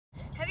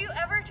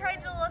tried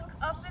to look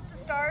up at the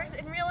stars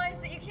and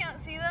realized that you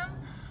can't see them?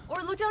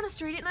 Or look down a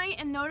street at night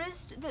and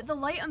noticed that the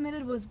light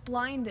emitted was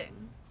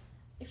blinding?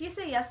 If you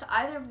say yes to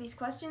either of these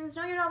questions,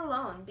 no, you're not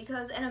alone,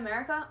 because in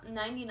America,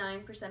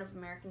 99% of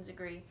Americans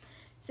agree,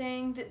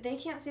 saying that they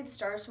can't see the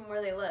stars from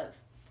where they live.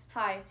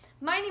 Hi,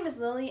 my name is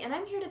Lily, and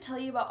I'm here to tell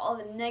you about all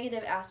the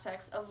negative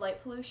aspects of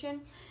light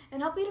pollution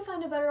and help you to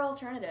find a better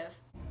alternative.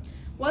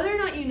 Whether or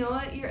not you know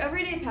it, your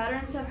everyday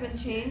patterns have been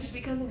changed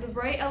because of the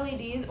bright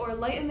LEDs or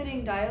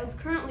light-emitting diodes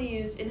currently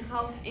used in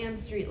house and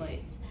street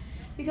lights.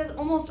 Because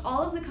almost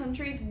all of the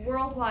countries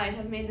worldwide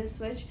have made this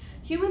switch,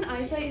 human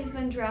eyesight has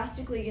been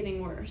drastically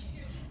getting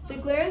worse. The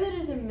glare that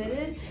is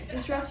emitted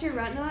disrupts your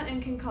retina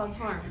and can cause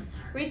harm.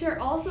 Rates are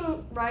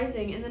also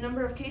rising in the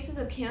number of cases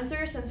of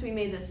cancer since we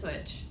made this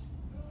switch.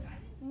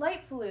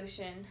 Light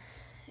pollution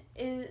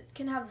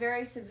can have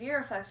very severe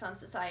effects on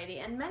society,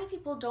 and many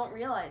people don't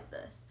realize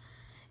this.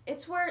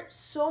 It's where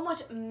so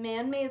much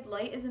man-made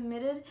light is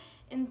emitted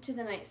into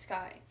the night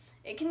sky.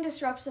 It can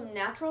disrupt some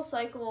natural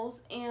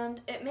cycles,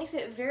 and it makes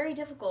it very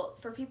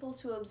difficult for people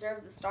to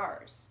observe the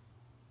stars.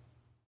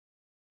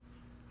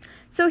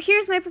 So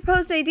here's my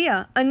proposed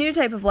idea, a new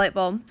type of light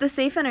bulb, the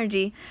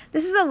SafEnergy.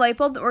 This is a light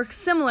bulb that works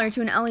similar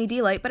to an LED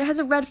light, but it has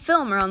a red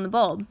film around the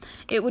bulb.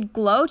 It would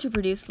glow to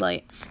produce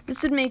light.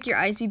 This would make your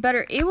eyes be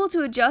better able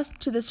to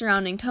adjust to the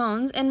surrounding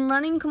tones and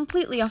running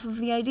completely off of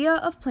the idea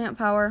of plant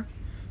power.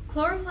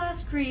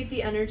 Chloroplasts create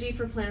the energy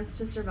for plants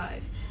to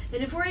survive,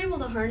 and if we're able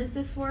to harness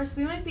this force,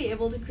 we might be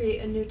able to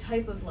create a new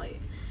type of light.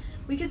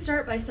 We could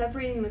start by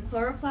separating the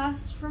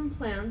chloroplasts from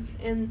plants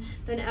and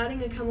then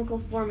adding a chemical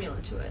formula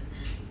to it.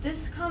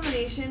 This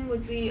combination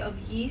would be of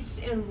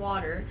yeast and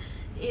water,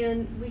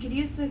 and we could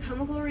use the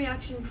chemical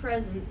reaction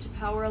present to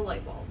power a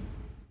light bulb.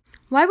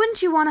 Why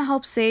wouldn't you want to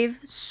help save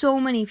so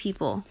many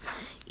people?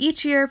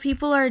 Each year,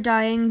 people are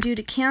dying due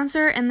to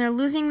cancer and they're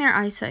losing their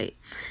eyesight.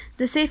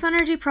 The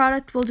SafEnergy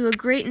product will do a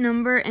great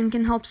number and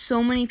can help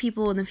so many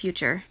people in the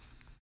future.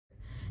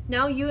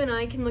 Now you and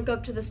I can look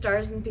up to the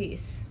stars in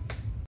peace.